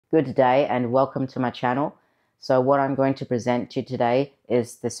Good day and welcome to my channel. So what I'm going to present to you today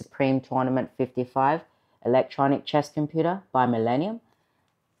is the Supreme Tournament 55 electronic chess computer by Millennium.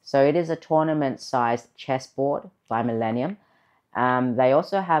 So it is a tournament-sized chessboard by Millennium. They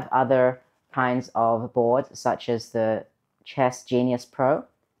also have other kinds of boards such as the Chess Genius Pro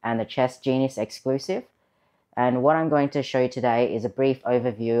and the Chess Genius Exclusive. And what I'm going to show you today is a brief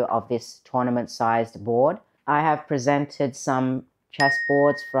overview of this tournament-sized board. I have presented some chess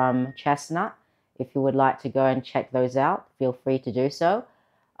boards from Chessnut. If you would like to go and check those out, feel free to do so.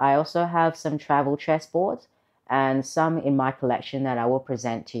 I also have some travel chess boards and some in my collection that I will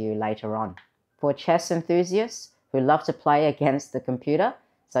present to you later on. For chess enthusiasts who love to play against the computer,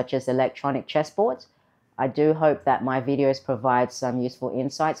 such as electronic chessboards, I do hope that my videos provide some useful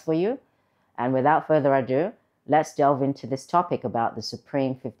insights for you. And without further ado, let's delve into this topic about the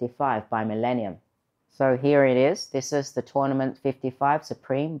Supreme 55 by Millennium. So here it is. This is the Tournament 55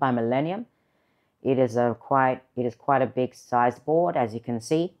 Supreme by Millennium. It is quite a big sized board, as you can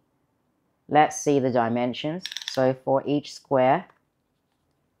see. Let's see the dimensions. So for each square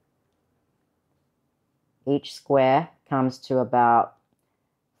comes to about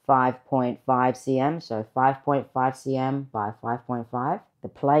 5.5 cm. So 5.5 cm by 5.5. The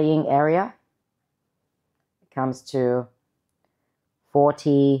playing area comes to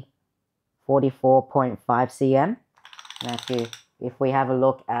 44.5 cm. Now if we have a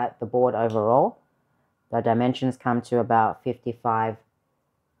look at the board overall, the dimensions come to about 55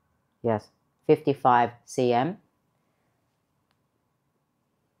 cm.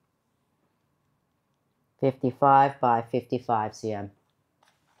 55 by 55 cm.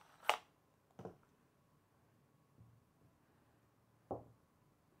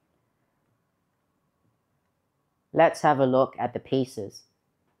 Let's have a look at the pieces.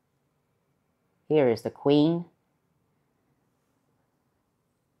 Here is the queen.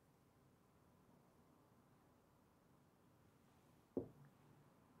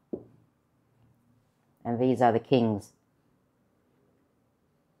 And these are the kings.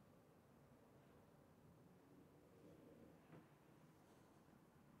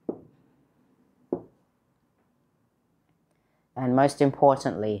 And most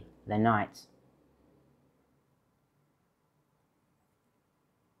importantly, the knights.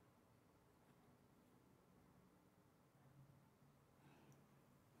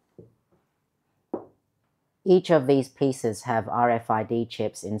 Each of these pieces have RFID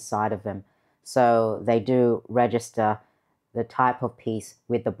chips inside of them, so they do register the type of piece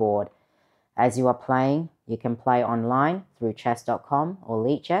with the board. As you are playing, you can play online through chess.com or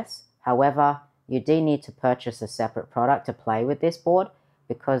Lichess. However, you do need to purchase a separate product to play with this board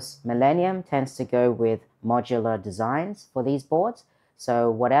because Millennium tends to go with modular designs for these boards. So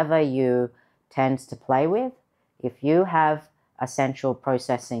whatever you tend to play with, if you have a central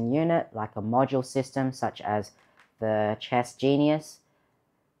processing unit like a module system such as the Chess Genius,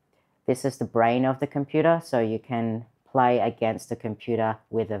 this is the brain of the computer, so you can play against the computer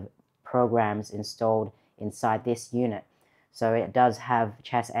with the programs installed inside this unit. So it does have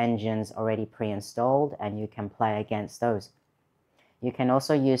chess engines already pre-installed and you can play against those. You can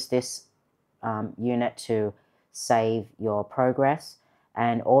also use this unit to save your progress,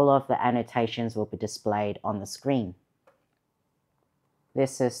 and all of the annotations will be displayed on the screen.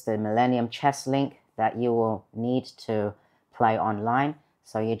 This is the Millennium Chess Link that you will need to play online.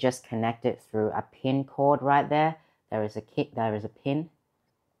 So you just connect it through a pin cord right there. There is a pin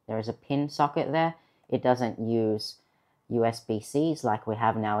socket there. It doesn't use USB-Cs like we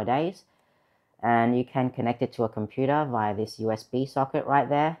have nowadays. And you can connect it to a computer via this USB socket right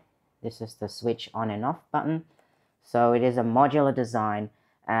there. This is the switch on and off button. So it is a modular design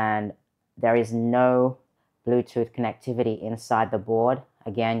and there is no Bluetooth connectivity inside the board.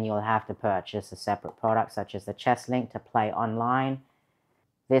 Again, you'll have to purchase a separate product such as the Chess Link to play online.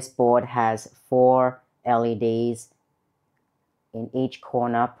 This board has 4 LEDs in each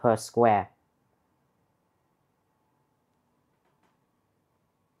corner per square.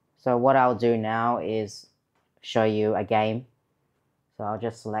 So what I'll do now is show you a game. So I'll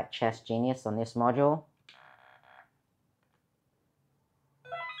just select Chess Genius on this module.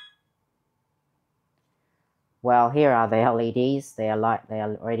 Well, here are the LEDs. They are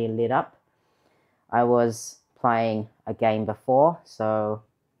already lit up. I was playing a game before, so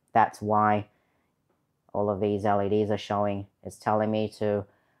that's why all of these LEDs are showing. It's telling me to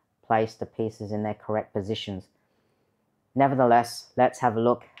place the pieces in their correct positions. Nevertheless, let's have a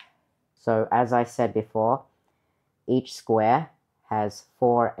look. So as I said before, each square has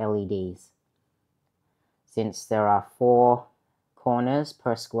 4 LEDs. Since there are 4 corners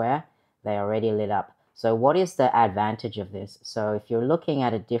per square, they are already lit up. So what is the advantage of this? So if you're looking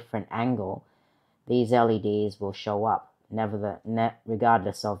at a different angle, these LEDs will show up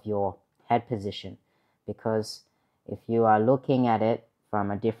regardless of your head position, because if you are looking at it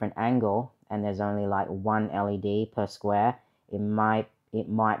from a different angle and there's only like one LED per square, it might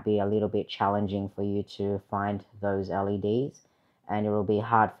be a little bit challenging for you to find those LEDs, and it will be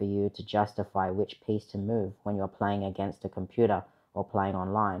hard for you to justify which piece to move when you're playing against a computer or playing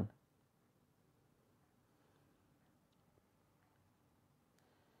online.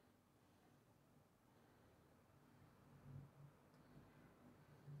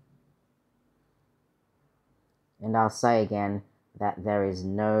 And I'll say again that there is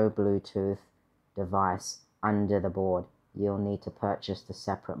no Bluetooth device under the board. You'll need to purchase the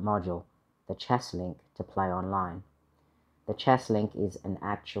separate module, the Chesslink, to play online. The Chesslink is an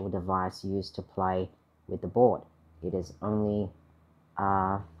actual device used to play with the board. It is only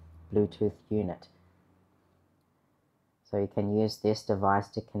a Bluetooth unit. So you can use this device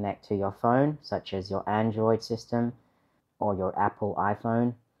to connect to your phone, such as your Android system or your Apple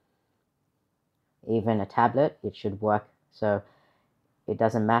iPhone. Even a tablet, it should work. So it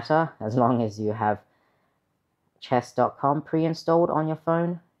doesn't matter, as long as you have chess.com pre-installed on your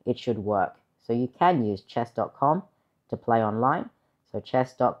phone, it should work. So you can use chess.com to play online. So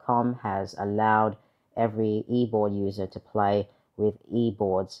chess.com has allowed every eBoard user to play with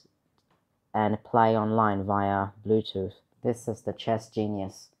eBoards and play online via Bluetooth. This is the Chess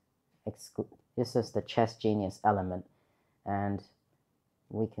Genius element, and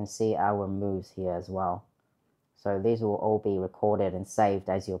we can see our moves here as well. So these will all be recorded and saved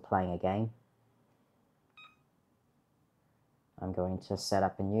as you're playing a game. I'm going to set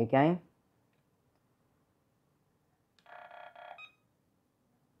up a new game.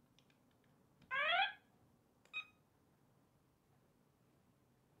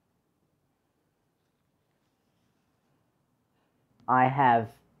 I have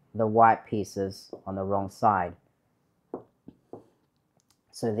the white pieces on the wrong side.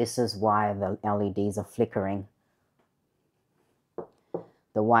 So this is why the LEDs are flickering.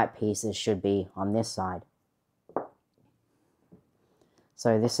 The white pieces should be on this side.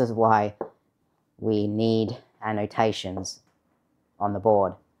 So this is why we need annotations on the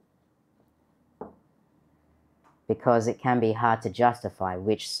board, because it can be hard to justify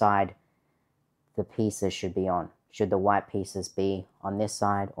which side the pieces should be on. Should the white pieces be on this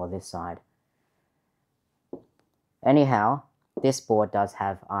side or this side? Anyhow, this board does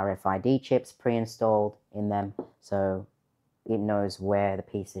have RFID chips pre-installed in them, so it knows where the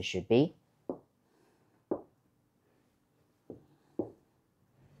pieces should be.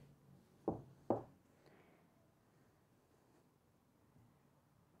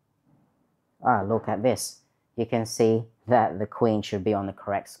 Look at this. You can see that the queen should be on the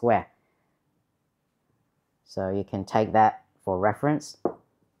correct square. So you can take that for reference.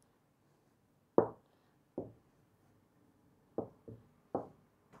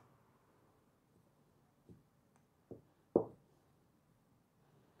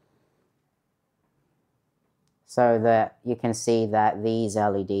 So that you can see that these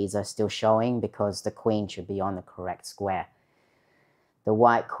LEDs are still showing because the queen should be on the correct square. The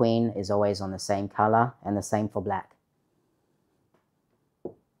white queen is always on the same color, and the same for black.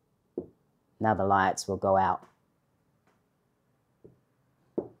 Now the lights will go out.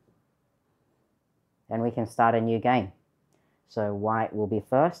 And we can start a new game. So white will be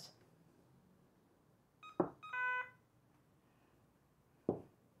first.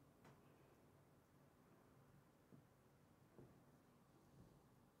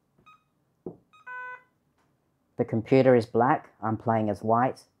 The computer is black. I'm playing as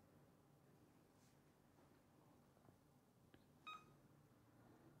white.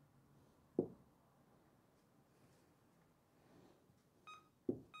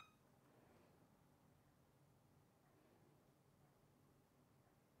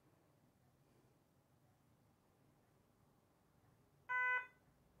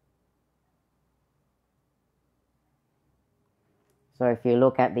 So if you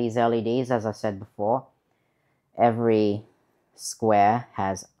look at these LEDs, as I said before, every square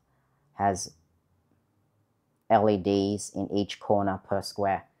has LEDs in each corner per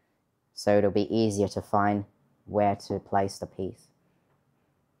square. So it'll be easier to find where to place the piece.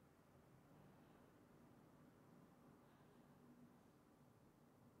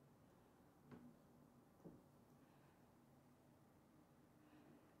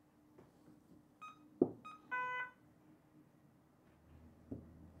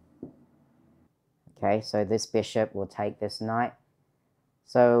 Okay, so this bishop will take this knight.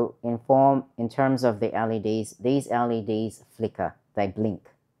 So in terms of the LEDs, these LEDs flicker, they blink.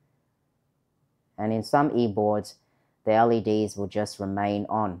 And in some e-boards, the LEDs will just remain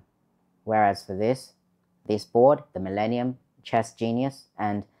on. Whereas for this board, the Millennium Chess Genius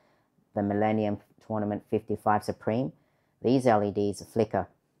and the Millennium Tournament 55 Supreme, these LEDs flicker.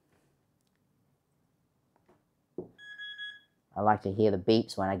 I like to hear the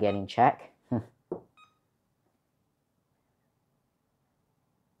beeps when I get in check.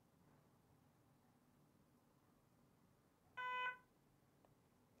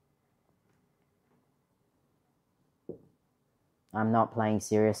 I'm not playing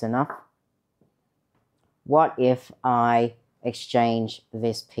serious enough. What if I exchange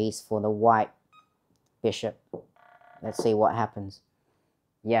this piece for the white bishop? Let's see what happens.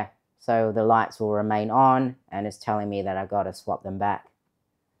 Yeah, so the lights will remain on and it's telling me that I gotta swap them back.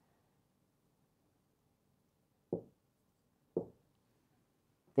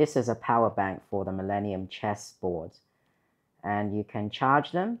 This is a power bank for the Millennium chess boards, and you can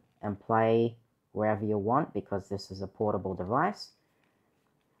charge them and play wherever you want because this is a portable device.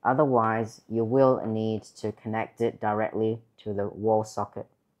 Otherwise, you will need to connect it directly to the wall socket.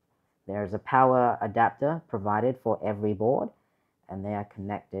 There is a power adapter provided for every board, and they are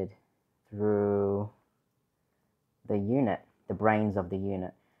connected through the unit, the brains of the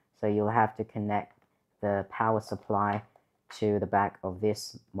unit. So you'll have to connect the power supply to the back of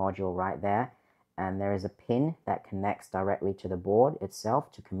this module right there, and there is a pin that connects directly to the board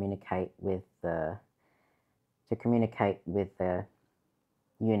itself to communicate with the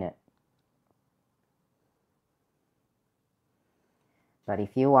unit. But if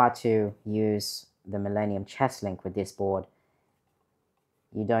you are to use the Millennium Chess Link with this board,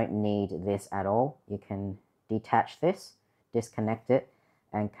 you don't need this at all. You can detach this, disconnect it,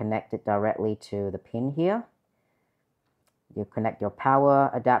 and connect it directly to the pin here. You connect your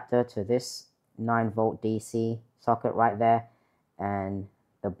power adapter to this 9-volt DC socket right there, and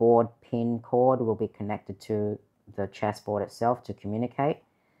the board pin cord will be connected to the chessboard itself to communicate,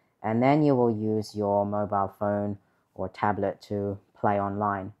 and then you will use your mobile phone or tablet to play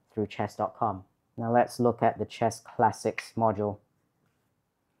online through chess.com. Now let's look at the Chess Classics module.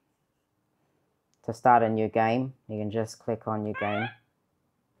 To start a new game, you can just click on New Game,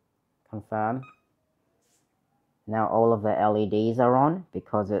 confirm. Now all of the LEDs are on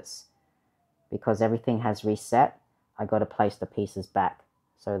because everything has reset. I got to place the pieces back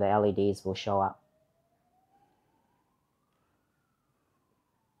so the LEDs will show up.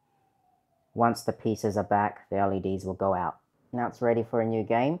 Once the pieces are back, the LEDs will go out. Now it's ready for a new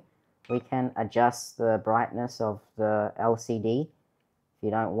game. We can adjust the brightness of the LCD. If you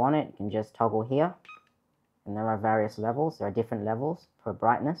don't want it, you can just toggle here. And there are various levels. There are different levels for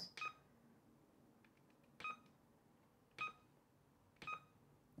brightness.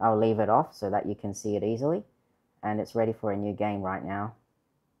 I'll leave it off so that you can see it easily. And it's ready for a new game right now.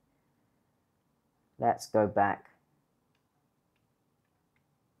 Let's go back.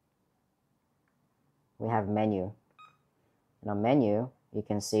 We have menu. In a menu, you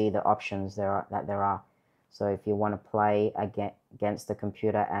can see the options that there are. So if you want to play against the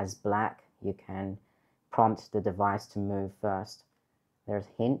computer as black, you can prompt the device to move first. There's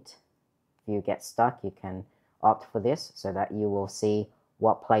hint. If you get stuck, you can opt for this so that you will see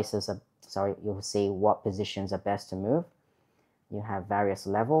what you'll see what positions are best to move. You have various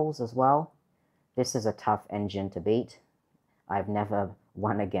levels as well. This is a tough engine to beat. I've never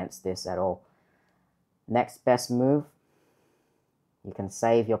won against this at all. Next best move. You can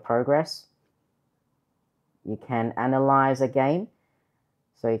save your progress. You can analyze a game.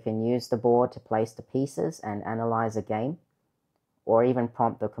 So you can use the board to place the pieces and analyze a game, or even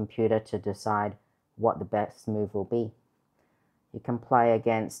prompt the computer to decide what the best move will be. You can play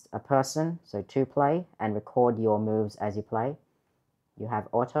against a person, so to play, and record your moves as you play. You have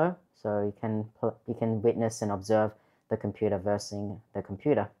auto, so you can witness and observe the computer versus the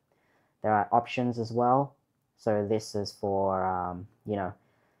computer. There are options as well. So this is for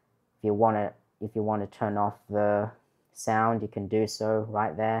if you want to turn off the sound, you can do so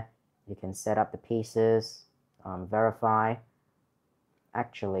right there. You can set up the pieces, verify.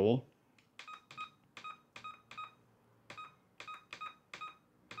 Actually,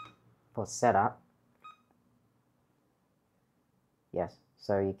 for setup, yes,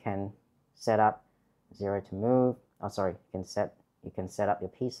 so you can set up 0 to move. You can set up your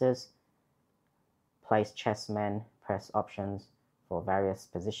pieces, place chessmen, press options for various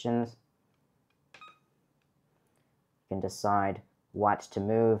positions. You can decide what to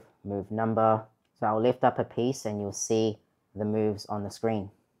move number. So I'll lift up a piece and you'll see the moves on the screen.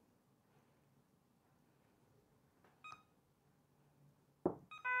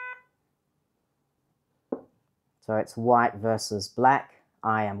 So it's white versus black.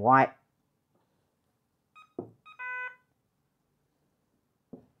 I am white.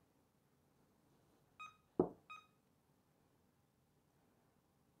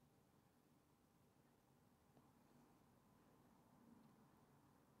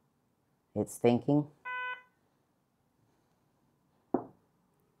 It's thinking.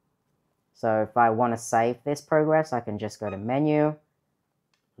 So if I want to save this progress, I can just go to menu,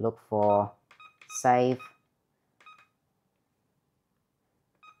 look for save,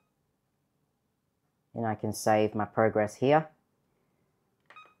 and I can save my progress here.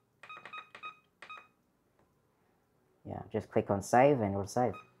 Yeah, just click on save and it'll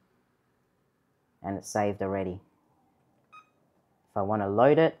save. And it's saved already. If I want to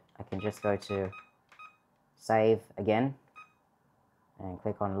load it, I can just go to save again and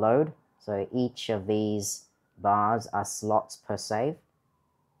click on load. So each of these bars are slots per save.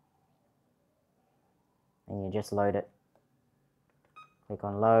 And you just load it. Click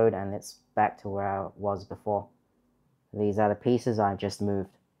on load and it's back to where I was before. These are the pieces I just moved.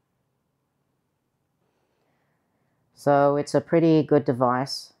 So it's a pretty good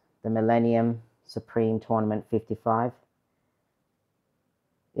device, the Millennium Supreme Tournament 55.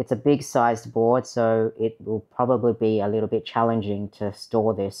 It's a big sized board, so it will probably be a little bit challenging to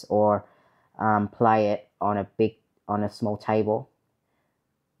store this or play it on a small table.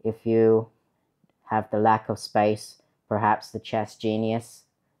 If you have the lack of space, perhaps the Chess Genius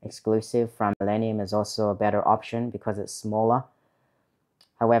exclusive from Millennium is also a better option because it's smaller.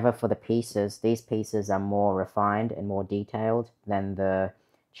 However, for the pieces, these pieces are more refined and more detailed than the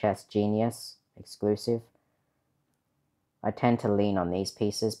Chess Genius exclusive. I tend to lean on these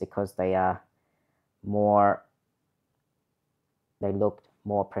pieces because they look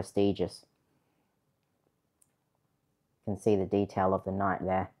more prestigious. You can see the detail of the knight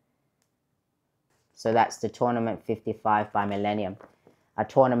there. So that's the Tournament 55 by Millennium, a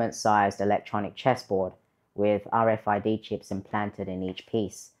tournament-sized electronic chessboard with RFID chips implanted in each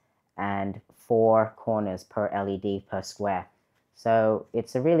piece and 4 corners per LED per square. So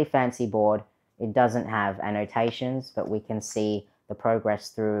it's a really fancy board. It doesn't have annotations, but we can see the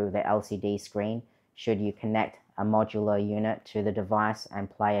progress through the LCD screen. Should you connect a modular unit to the device and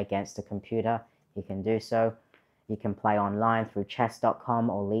play against a computer, you can do so. You can play online through chess.com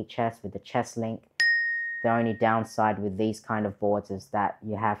or Lichess with the Chess link. The only downside with these kind of boards is that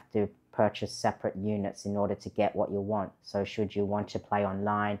you have to purchase separate units in order to get what you want. So should you want to play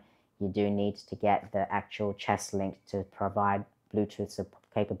online, you do need to get the actual Chess link to provide Bluetooth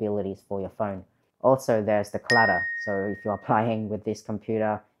capabilities for your phone. Also, there's the clutter. So if you're playing with this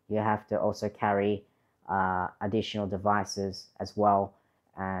computer, you have to also carry additional devices as well.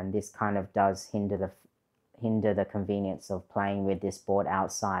 And this kind of does hinder the convenience of playing with this board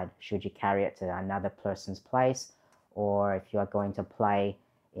outside should you carry it to another person's place, or if you are going to play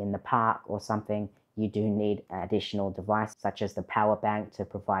in the park or something, you do need additional devices such as the power bank to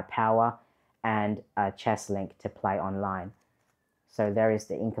provide power and a Chess link to play online. So there is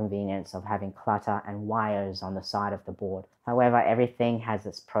the inconvenience of having clutter and wires on the side of the board. However, everything has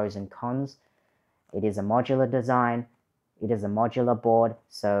its pros and cons. It is a modular design. It is a modular board,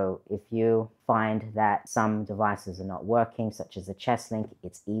 so if you find that some devices are not working, such as the Chess link,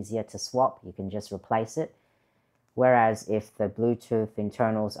 it's easier to swap. You can just replace it. Whereas if the Bluetooth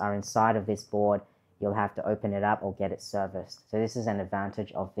internals are inside of this board, you'll have to open it up or get it serviced. So this is an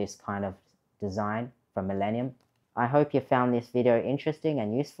advantage of this kind of design from Millennium. I hope you found this video interesting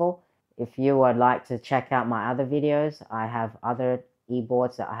and useful. If you would like to check out my other videos, I have other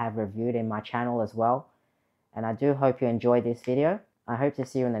e-boards that I have reviewed in my channel as well. And I do hope you enjoyed this video. I hope to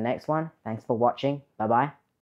see you in the next one. Thanks for watching. Bye-bye.